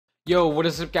Yo, what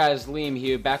is up guys, Liam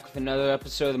here, back with another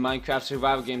episode of the Minecraft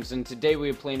survival games, and today we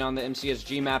are playing on the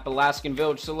MCSG map, Alaskan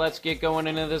Village, so let's get going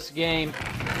into this game.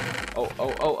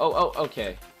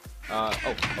 Okay.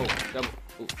 Double,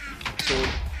 sword,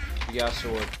 we got a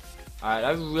sword. Alright,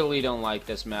 I really don't like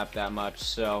this map that much,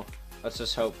 so let's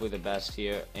just hope for the best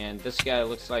here. And this guy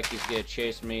looks like he's gonna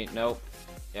chase me. Nope.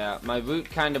 Yeah, my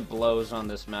route kind of blows on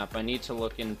this map. I need to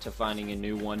look into finding a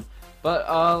new one.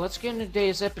 But let's get into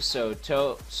today's episode.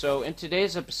 So in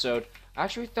today's episode, I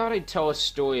actually thought I'd tell a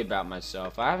story about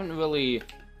myself. I haven't really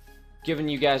given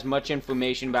you guys much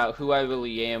information about who I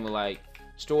really am, like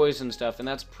stories and stuff, and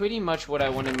that's pretty much what I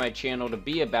wanted my channel to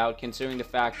be about, considering the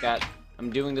fact that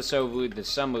I'm doing this over the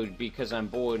summer because I'm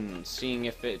bored and seeing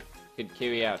if it could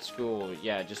carry out school, or,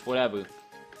 yeah, just whatever.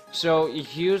 So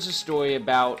here's a story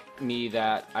about me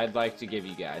that I'd like to give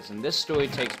you guys, and this story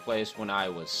takes place when I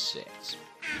was 6.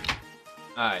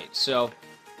 Alright, so,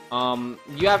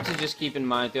 you have to just keep in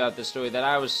mind throughout the story that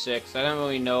I was 6. I didn't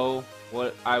really know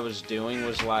what I was doing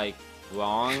was, like,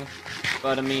 wrong.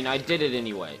 But, I mean, I did it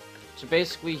anyway. So,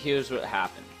 basically, here's what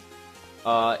happened.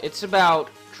 It's about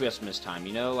Christmas time,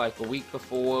 you know? Like, a week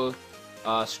before,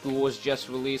 school was just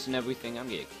released and everything. I'm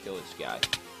gonna kill this guy.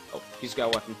 Oh, he's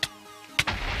got a weapon.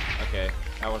 Okay,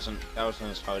 that wasn't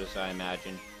as hard as I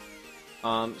imagined.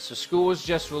 So school was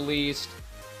just released,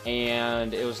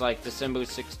 and it was like December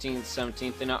 16th,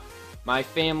 17th, and my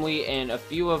family and a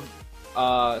few of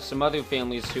some other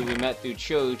families who we met through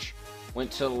church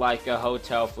went to like a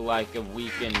hotel for like a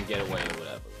weekend getaway or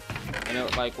whatever. And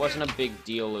it like wasn't a big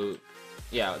deal.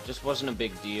 Yeah, it just wasn't a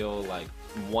big deal. Like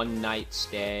one night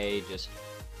stay, just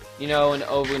you know, an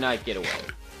overnight getaway.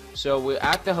 So we're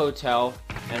at the hotel,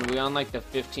 and we're on like the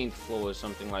 15th floor or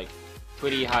something, like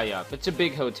pretty high up. It's a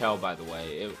big hotel, by the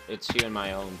way. It's here in my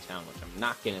hometown, which I'm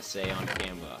not gonna say on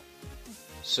camera.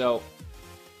 So,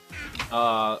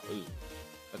 ooh,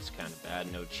 that's kind of bad.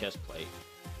 No chest plate.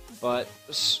 But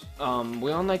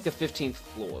we're on like the 15th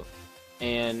floor,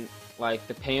 and like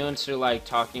the parents are like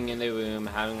talking in their room,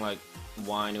 having like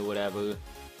wine or whatever.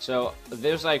 So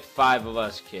there's like 5 of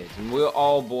us kids, and we're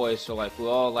all boys. So like we're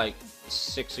all like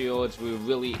 6-year-olds. We're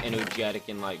really energetic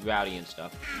and like rowdy and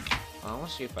stuff. I want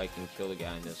to see if I can kill the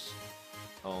guy in this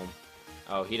home.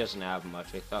 Oh, he doesn't have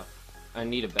much. I thought I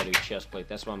need a better chest plate.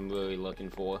 That's what I'm really looking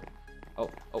for.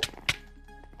 Oh.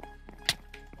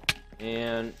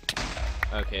 And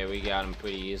okay, we got him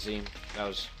pretty easy.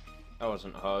 That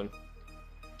wasn't hard.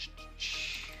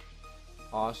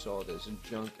 Also, there's a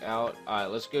junk out.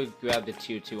 Alright, let's go grab the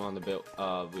 2-2 on the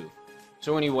roof.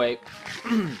 So anyway,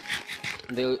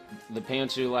 the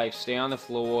parents are like, stay on the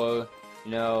floor.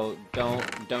 You know,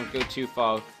 don't go too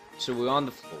far. So we're on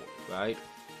the floor, right?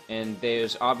 And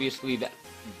there's obviously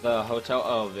the hotel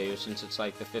elevator, since it's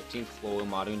like the 15th floor,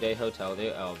 modern day hotel.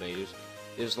 There are elevators.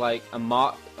 There's like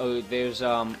there's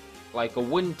like a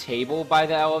wooden table by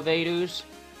the elevators.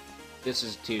 This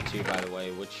is 2-2, by the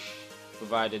way, which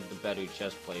provided the better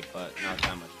chest plate, but not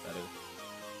that much better.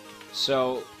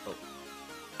 So,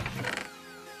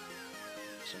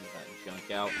 some of that junk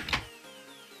out.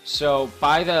 So,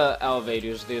 by the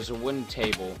elevators, there's a wooden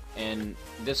table, and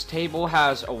this table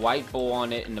has a white bowl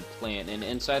on it and a plant, and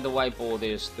inside the white bowl,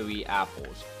 there's 3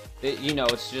 apples. You know,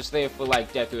 it's just there for,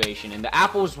 like, decoration, and the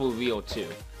apples were real, too.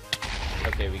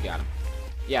 Okay, we got them.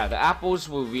 Yeah, the apples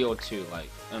were real, too, like,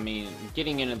 I mean,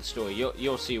 getting into the story,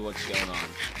 you'll see what's going on.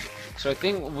 So I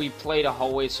think we played a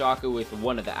hallway soccer with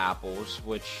one of the apples,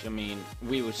 which, I mean,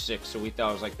 we were 6, so we thought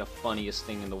it was like the funniest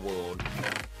thing in the world,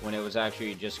 when it was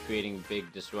actually just creating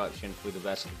big disruption for the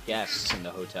rest of the guests in the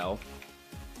hotel.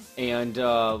 And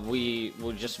we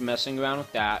were just messing around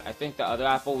with that. I think the other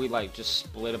apple we like just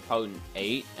split apart and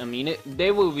ate. I mean, they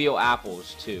were real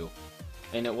apples too,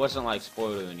 and it wasn't like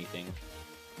spoiled or anything.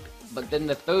 But then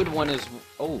the third one is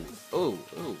oh.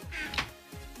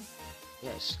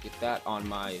 Yes, get that on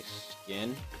my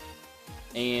skin.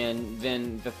 And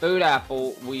then the third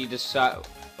apple, we decide.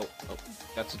 Oh,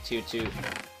 that's a 2-2.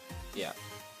 Yeah.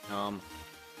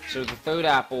 So the third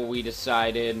apple, we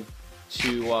decided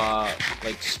to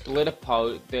like split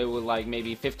apart. There were like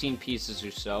maybe 15 pieces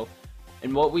or so.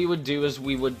 And what we would do is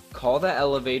we would call the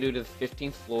elevator to the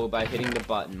 15th floor by hitting the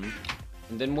button.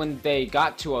 And then when they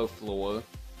got to our floor,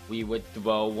 we would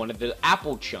throw one of the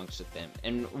apple chunks at them.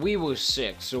 And we were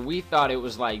 6, so we thought it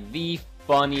was like the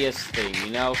funniest thing,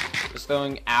 you know? Just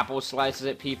throwing apple slices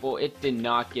at people. It did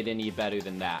not get any better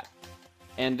than that.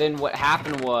 And then what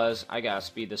happened was, I gotta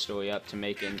speed the story up to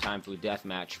make it in time for a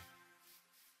deathmatch.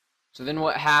 So then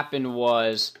what happened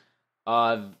was,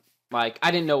 like,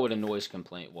 I didn't know what a noise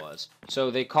complaint was. So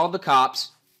they called the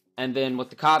cops, and then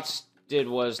what the cops did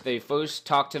was they first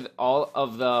talked to all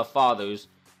of the fathers,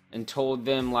 and told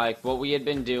them like what we had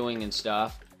been doing and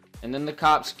stuff. And then the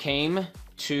cops came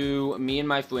to me and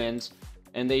my friends,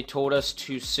 and they told us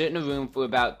to sit in a room for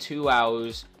about 2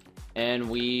 hours, and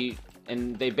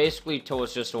they basically told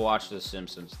us just to watch The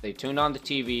Simpsons. They turned on the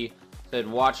TV, said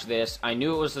watch this. I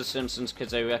knew it was The Simpsons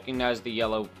because I recognized the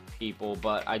yellow people,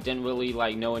 but I didn't really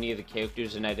like know any of the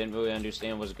characters, and I didn't really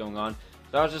understand what was going on.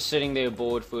 So I was just sitting there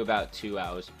bored for about 2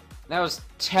 hours. That was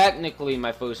technically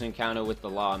my first encounter with the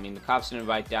law. I mean, the cops didn't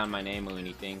write down my name or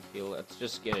anything. Let's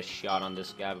just get a shot on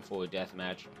this guy before a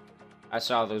deathmatch. I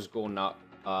saw those golden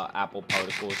apple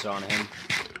particles on him.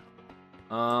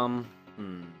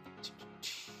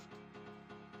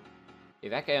 Yeah,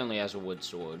 that guy only has a wood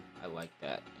sword. I like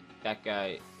that. That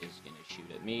guy is gonna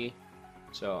shoot at me.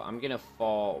 So I'm gonna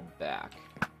fall back.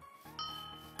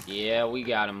 Yeah, we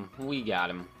got him. We got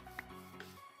him.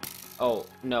 Oh,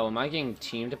 no, am I getting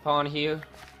teamed upon here?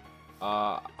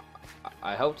 I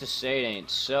hope to say it ain't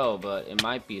so, but it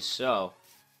might be so.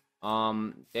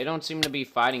 They don't seem to be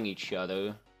fighting each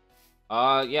other.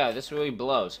 Yeah, this really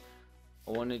blows.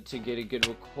 I wanted to get a good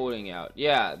recording out.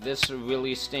 Yeah, this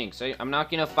really stinks. I'm not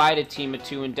gonna fight a team of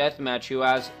 2 in deathmatch who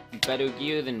has better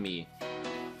gear than me.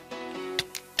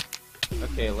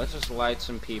 Okay, let's just light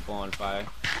some people on fire.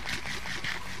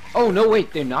 Oh, no,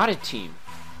 wait, they're not a team.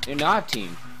 They're not a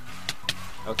team.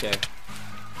 Okay.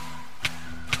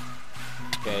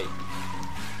 Okay.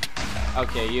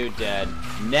 Okay, you're dead.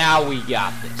 Now we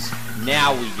got this.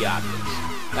 Now we got this.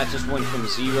 That just went from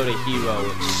 0 to hero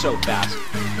so fast.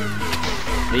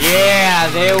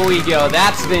 Yeah, there we go.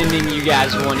 That's the ending you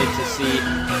guys wanted to see.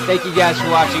 Thank you guys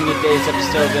for watching today's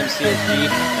episode of MCSG,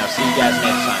 and I'll see you guys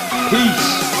next time.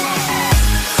 Peace!